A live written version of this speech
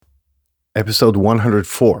Episode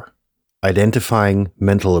 104, Identifying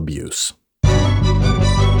Mental Abuse.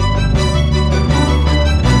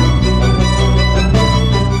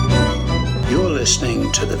 You're listening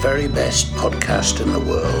to the very best podcast in the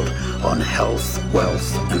world on health,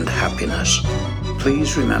 wealth, and happiness.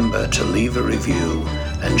 Please remember to leave a review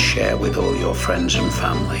and share with all your friends and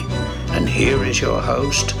family. And here is your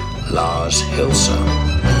host, Lars Hilser.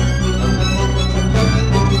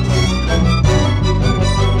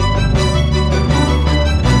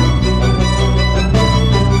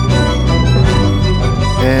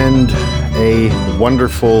 And a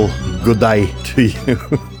wonderful good day to you.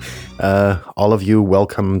 All of you,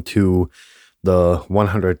 welcome to the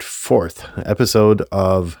 104th episode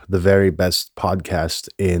of the very best podcast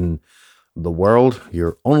in the world,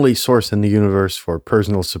 your only source in the universe for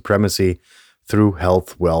personal supremacy through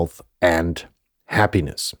health, wealth, and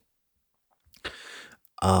happiness.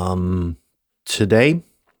 Today,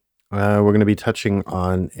 we're going to be touching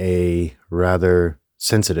on a rather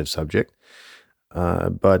sensitive subject.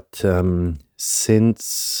 But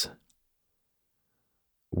since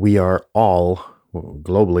we are all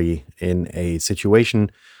globally in a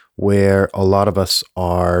situation where a lot of us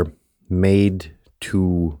are made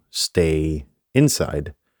to stay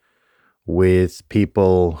inside with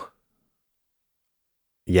people,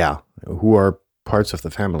 who are parts of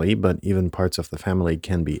the family, but even parts of the family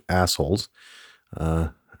can be assholes. I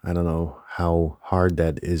don't know how hard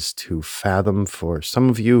that is to fathom for some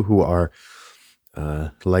of you who are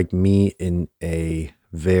like me in a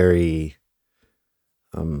very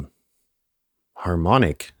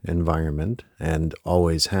harmonic environment and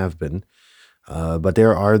always have been. But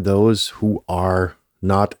there are those who are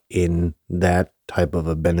not in that type of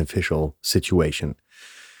a beneficial situation.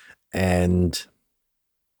 And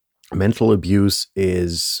mental abuse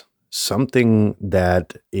is something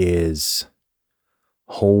that is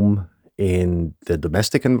home in the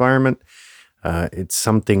domestic environment. It's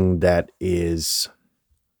something that is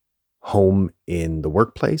home in the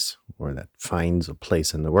workplace, or that finds a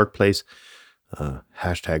place in the workplace.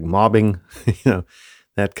 Hashtag mobbing,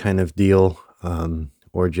 that kind of deal,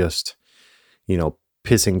 or just,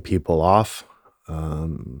 pissing people off,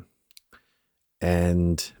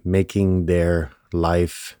 and making their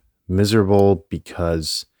life miserable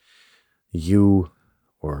because you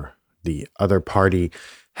or the other party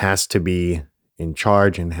has to be in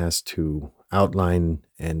charge and has to outline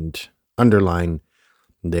and underline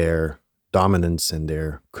their dominance and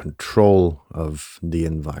their control of the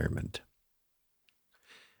environment.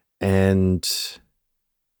 And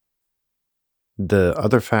the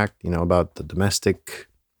other fact, about the domestic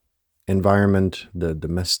environment, the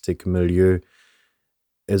domestic milieu,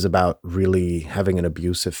 is about really having an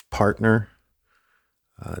abusive partner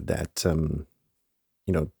that,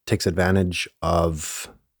 takes advantage of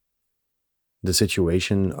the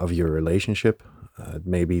situation of your relationship.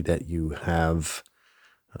 Maybe that you have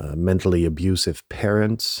mentally abusive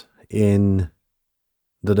parents in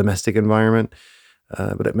the domestic environment,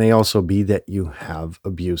 but it may also be that you have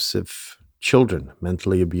abusive children,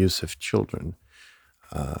 mentally abusive children,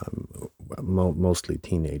 mostly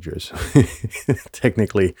teenagers.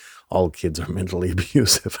 Technically, all kids are mentally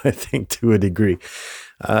abusive, I think, to a degree.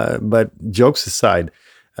 But jokes aside,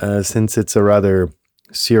 since it's a rather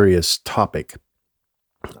serious topic,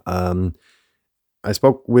 I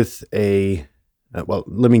spoke with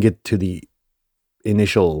let me get to the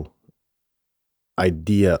initial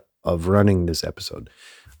idea of running this episode.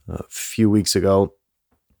 A few weeks ago,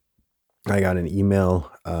 I got an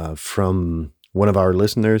email from one of our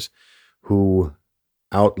listeners who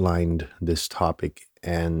outlined this topic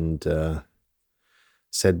and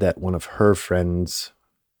said that one of her friends,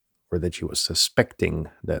 or that she was suspecting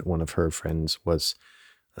that one of her friends was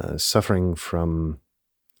suffering from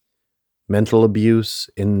mental abuse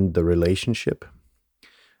in the relationship,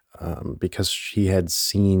 because she had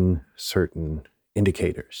seen certain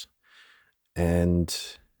indicators. And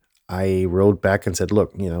I wrote back and said,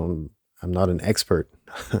 look, I'm not an expert.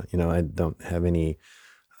 I don't have any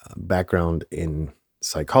background in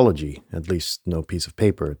psychology, at least no piece of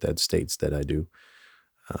paper that states that I do.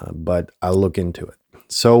 But I'll look into it.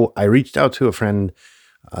 So I reached out to a friend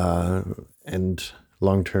and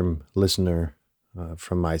long-term listener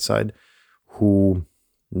from my side, who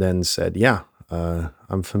then said,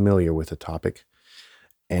 I'm familiar with the topic.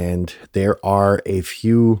 And there are a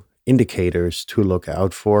few indicators to look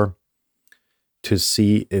out for to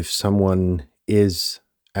see if someone is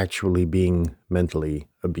actually being mentally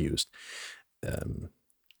abused.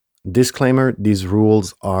 Disclaimer, these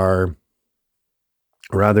rules are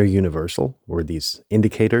rather universal, or these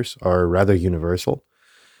indicators are rather universal.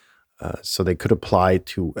 So they could apply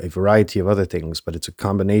to a variety of other things, but it's a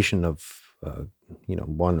combination of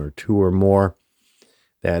one or two or more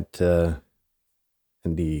that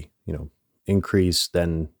and the increase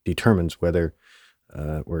then determines whether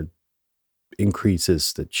or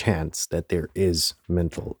increases the chance that there is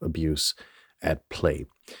mental abuse at play.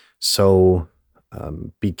 So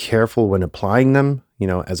be careful when applying them.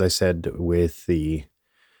 As I said with the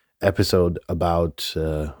episode about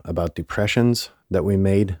depressions that we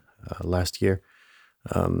made last year,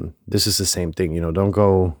 this is the same thing. Don't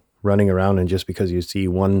go running around and just because you see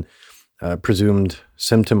one presumed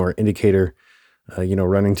symptom or indicator,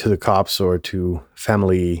 running to the cops or to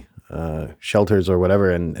family shelters or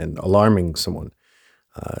whatever and alarming someone.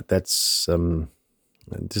 This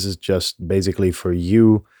is just basically for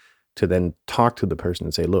you to then talk to the person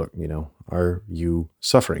and say, look, are you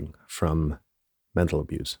suffering from mental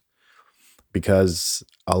abuse? Because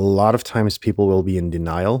a lot of times people will be in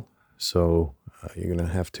denial. So you're going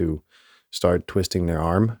to have to start twisting their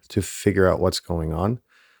arm to figure out what's going on.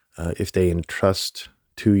 If they entrust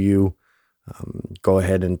to you, go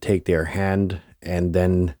ahead and take their hand and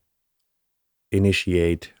then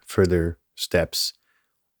initiate further steps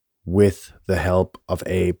with the help of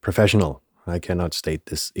a professional. I cannot state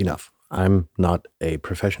this enough. I'm not a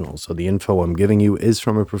professional. So the info I'm giving you is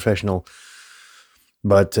from a professional,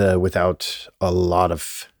 but without a lot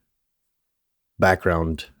of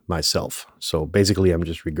background myself. So basically, I'm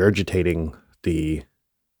just regurgitating the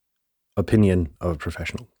opinion of a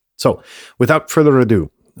professional. So without further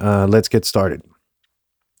ado, let's get started.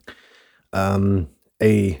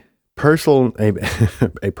 A person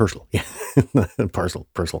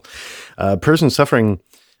suffering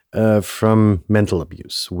from mental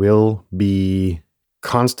abuse will be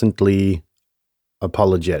constantly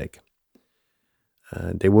apologetic.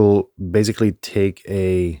 They will basically take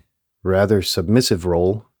a rather submissive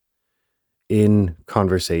role in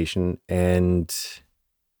conversation and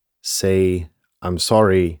say, I'm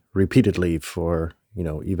sorry repeatedly for,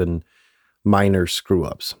 even minor screw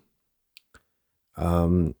ups.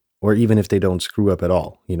 Or even if they don't screw up at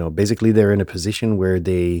all, basically they're in a position where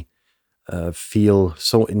they feel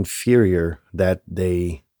so inferior that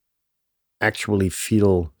they actually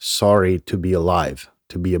feel sorry to be alive,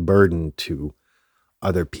 to be a burden to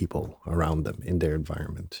other people around them in their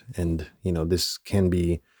environment. And, this can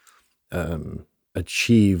be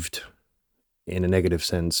achieved in a negative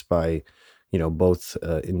sense by, both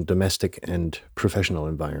in domestic and professional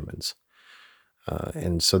environments.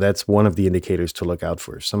 And so that's one of the indicators to look out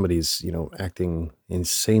for. If somebody's, acting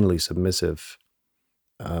insanely submissive,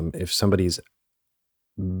 if somebody's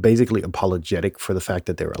basically apologetic for the fact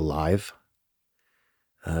that they're alive,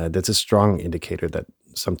 that's a strong indicator that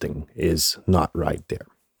something is not right there.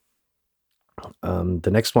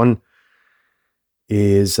 The next one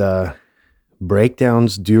is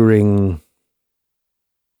breakdowns during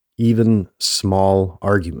even small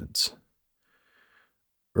arguments.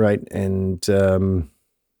 Right. And,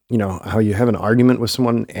 how you have an argument with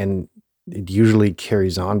someone and it usually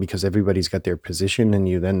carries on because everybody's got their position, and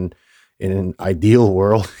you then, in an ideal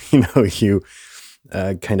world, you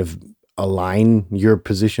kind of align your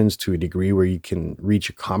positions to a degree where you can reach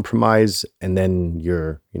a compromise, and then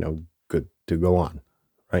you're, good to go on.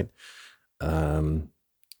 Right.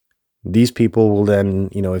 These people will then,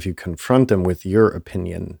 if you confront them with your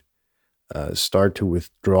opinion, start to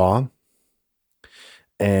withdraw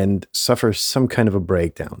and suffer some kind of a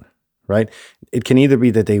breakdown, right? It can either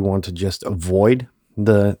be that they want to just avoid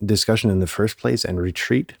the discussion in the first place and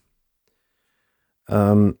retreat.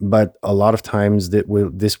 But a lot of times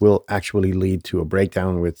this will actually lead to a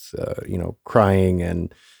breakdown with, crying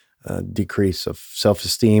and decrease of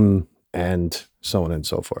self-esteem and so on and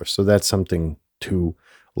so forth. So that's something to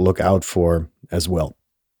look out for as well.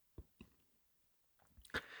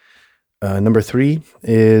 Number 3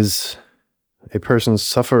 is a person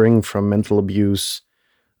suffering from mental abuse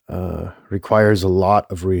requires a lot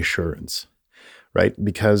of reassurance, right?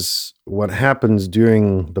 Because what happens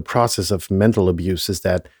during the process of mental abuse is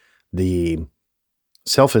that the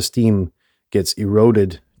self-esteem gets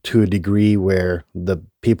eroded to a degree where the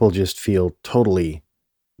people just feel totally,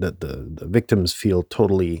 that the victims feel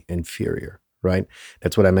totally inferior, right?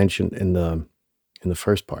 That's what I mentioned in the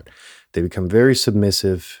first part. They become very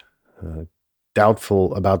submissive,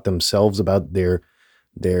 doubtful about themselves, about their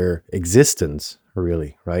existence,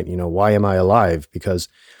 really, right? Why am I alive? Because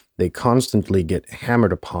they constantly get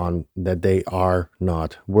hammered upon that they are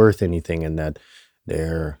not worth anything, and that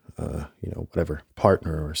their, whatever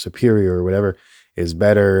partner or superior or whatever is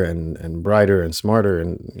better and brighter and smarter.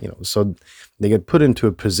 And, so they get put into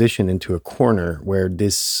a position, into a corner where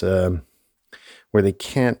this, where they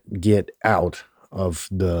can't get out of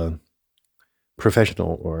the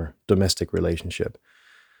professional or domestic relationship.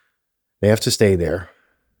 They have to stay there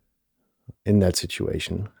in that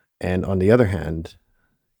situation. And on the other hand,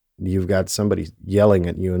 you've got somebody yelling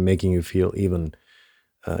at you and making you feel even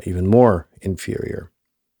more inferior,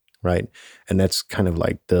 right? And that's kind of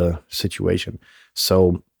like the situation.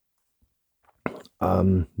 So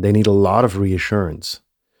they need a lot of reassurance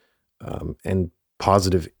and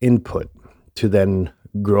positive input to then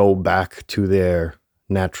grow back to their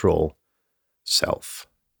natural self.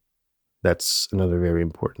 That's another very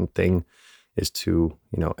important thing, is to,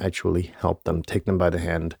 actually help them, take them by the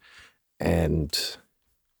hand and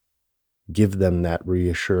give them that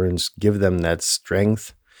reassurance, give them that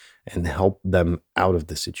strength, and help them out of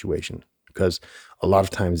the situation. Because a lot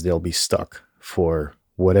of times they'll be stuck for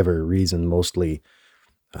whatever reason, mostly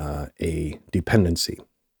a dependency,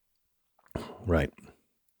 right?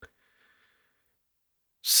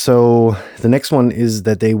 So the next one is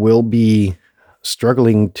that they will be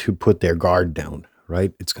struggling to put their guard down,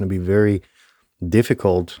 right? It's going to be very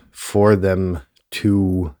difficult for them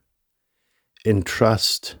to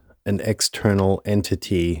entrust an external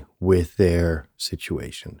entity with their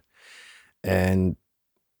situation. And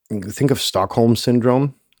think of Stockholm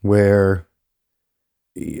syndrome, where,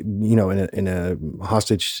 in a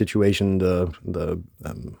hostage situation, the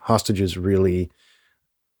hostages really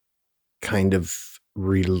kind of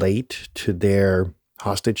relate to their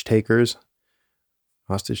hostage takers,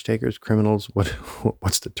 criminals.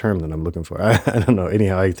 What's the term that I'm looking for? I don't know.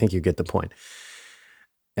 Anyhow, I think you get the point.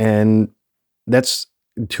 And that's,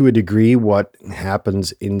 to a degree, what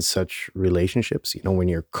happens in such relationships. When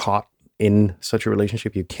you're caught in such a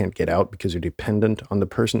relationship, you can't get out because you're dependent on the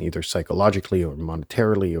person, either psychologically or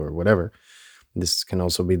monetarily or whatever. This can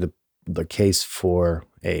also be the case for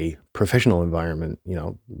a professional environment,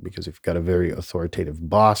 because you've got a very authoritative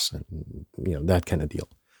boss and, that kind of deal,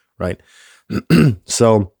 right?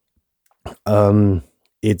 So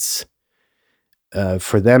it's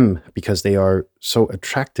for them, because they are so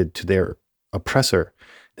attracted to their oppressor,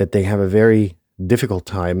 that they have a very difficult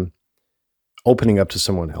time opening up to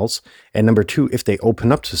someone else. And number two, if they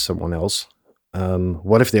open up to someone else,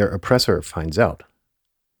 what if their oppressor finds out,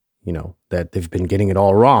 that they've been getting it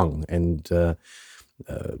all wrong, and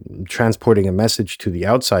transporting a message to the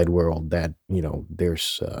outside world that,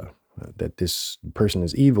 there's that this person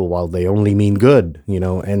is evil while they only mean good,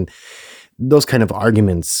 and those kind of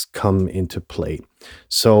arguments come into play.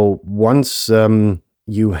 So once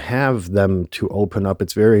you have them to open up,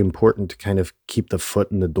 it's very important to kind of keep the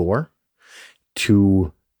foot in the door,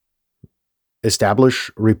 to establish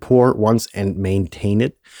rapport once and maintain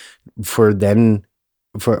it, for then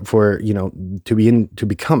to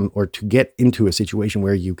become, or to get into a situation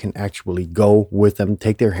where you can actually go with them,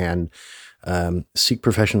 take their hand, seek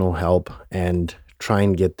professional help, and try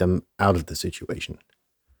and get them out of the situation,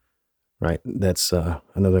 right? That's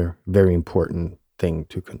another very important thing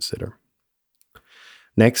to consider.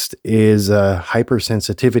 Next is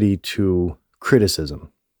hypersensitivity to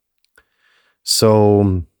criticism.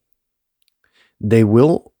 So they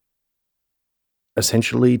will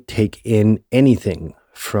essentially take in anything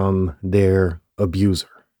from their abuser,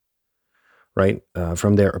 right?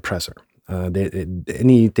 From their oppressor.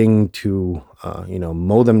 Anything to,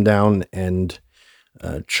 mow them down and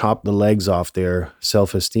chop the legs off their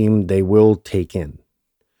self-esteem, they will take in.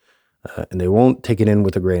 And they won't take it in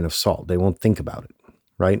with a grain of salt. They won't think about it,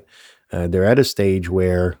 right? They're at a stage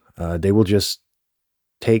where they will just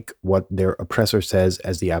take what their oppressor says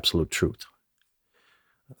as the absolute truth.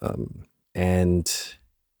 And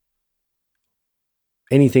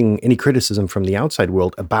any criticism from the outside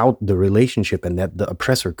world about the relationship and that the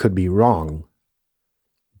oppressor could be wrong,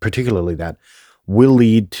 particularly that, will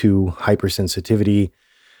lead to hypersensitivity,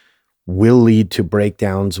 will lead to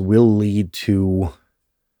breakdowns, will lead to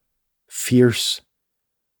fierce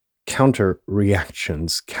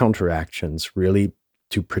counteractions, really,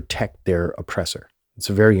 to protect their oppressor. It's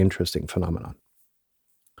a very interesting phenomenon.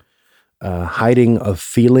 Hiding of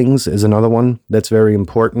feelings is another one that's very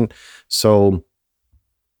important. So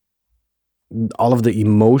all of the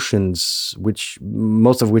emotions,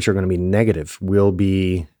 most of which are going to be negative, will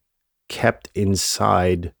be kept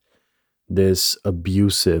inside this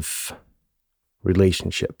abusive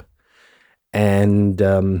relationship. And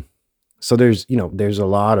so there's a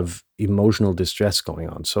lot of emotional distress going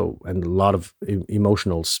on. So, and a lot of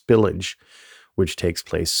emotional spillage which takes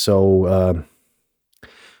place. So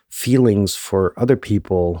feelings for other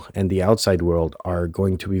people and the outside world are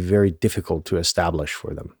going to be very difficult to establish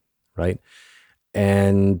for them, right?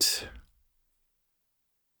 And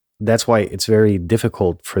that's why it's very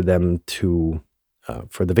difficult for them to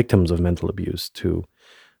for the victims of mental abuse to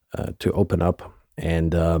open up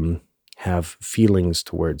and have feelings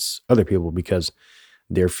towards other people, because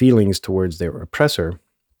their feelings towards their oppressor,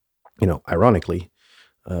 ironically,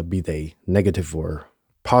 be they negative or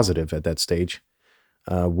positive at that stage,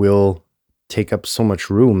 will take up so much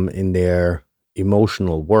room in their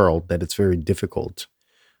emotional world that it's very difficult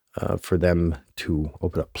for them to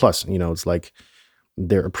open up. Plus, it's like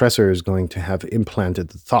their oppressor is going to have implanted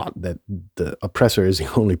the thought that the oppressor is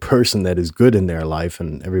the only person that is good in their life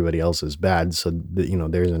and everybody else is bad. So,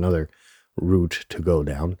 there's another route to go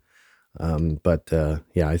down. But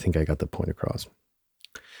I think I got the point across.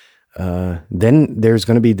 Then there's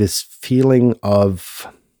going to be this feeling of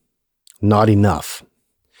not enough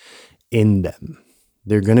in them.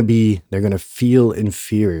 They're going to feel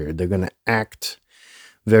inferior. They're going to act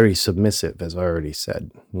very submissive, as I already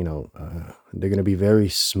said. They're going to be very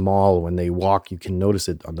small when they walk. You can notice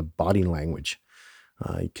it on the body language.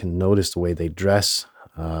 You can notice the way they dress.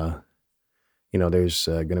 There's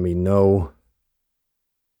going to be no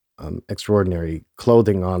extraordinary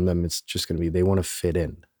clothing on them. It's just going to be, they want to fit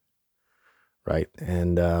in, right?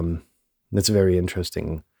 And that's a very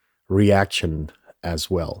interesting reaction as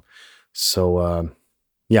well. So,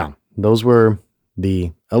 those were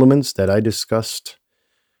the elements that I discussed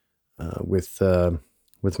with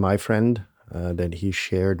my friend that he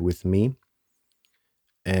shared with me.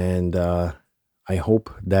 And I hope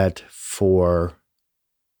that for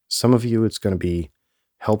some of you, it's going to be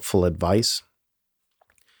helpful advice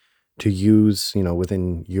to use,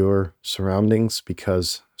 within your surroundings,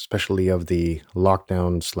 because especially of the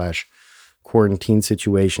lockdown/quarantine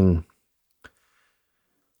situation,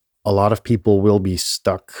 a lot of people will be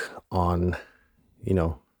stuck on,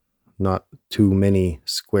 not too many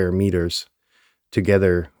square meters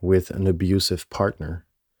together with an abusive partner.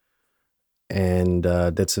 And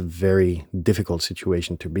that's a very difficult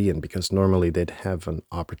situation to be in, because normally they'd have an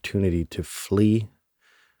opportunity to flee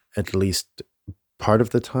at least part of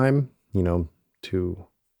the time, to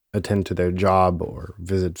attend to their job or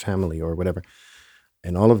visit family or whatever.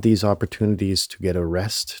 And all of these opportunities to get a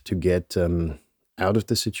rest, to get out of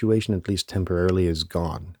the situation, at least temporarily, is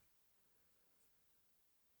gone.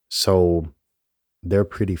 So they're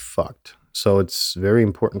pretty fucked. So it's very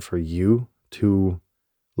important for you to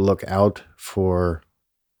look out for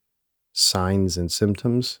signs and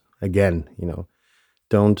symptoms. Again,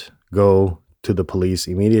 don't go to the police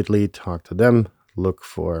immediately. Talk to them. Look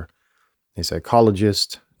for a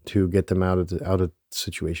psychologist to get them out of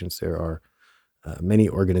situations. There are many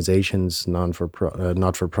organizations,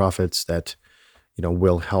 not-for-profits that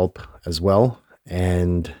will help as well.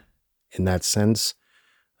 And in that sense,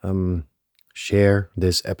 share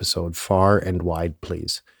this episode far and wide,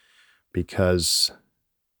 please, because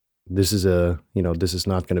this is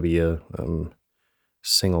not going to be a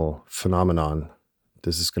single phenomenon.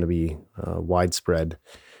 This is going to be widespread,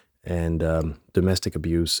 and domestic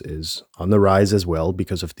abuse is on the rise as well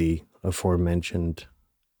because of the aforementioned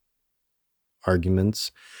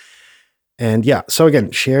arguments. And so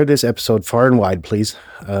again, share this episode far and wide, please,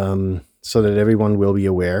 so that everyone will be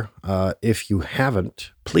aware. If you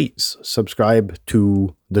haven't, please subscribe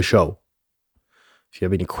to the show. If you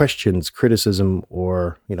have any questions, criticism,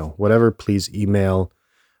 or whatever, please email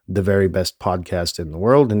The Very Best Podcast in the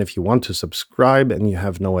World. And if you want to subscribe and you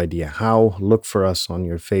have no idea how, look for us on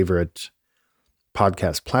your favorite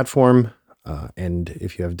podcast platform. And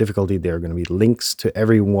if you have difficulty, there are going to be links to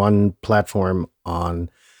every one platform on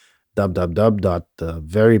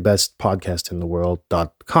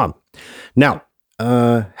www.theverybestpodcastintheworld.com. Now,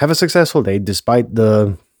 have a successful day despite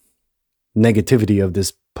the negativity of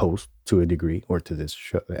this post to a degree, or to this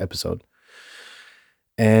episode.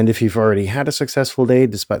 And if you've already had a successful day,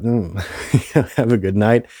 despite have a good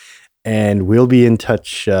night. And we'll be in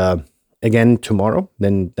touch again tomorrow.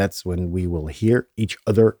 Then that's when we will hear each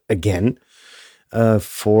other again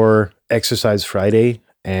for Exercise Friday.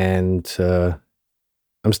 And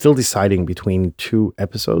I'm still deciding between 2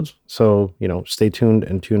 episodes. So, stay tuned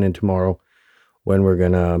and tune in tomorrow when we're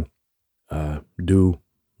going to do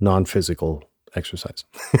non-physical exercise.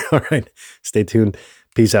 All right. Stay tuned.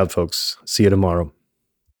 Peace out, folks. See you tomorrow.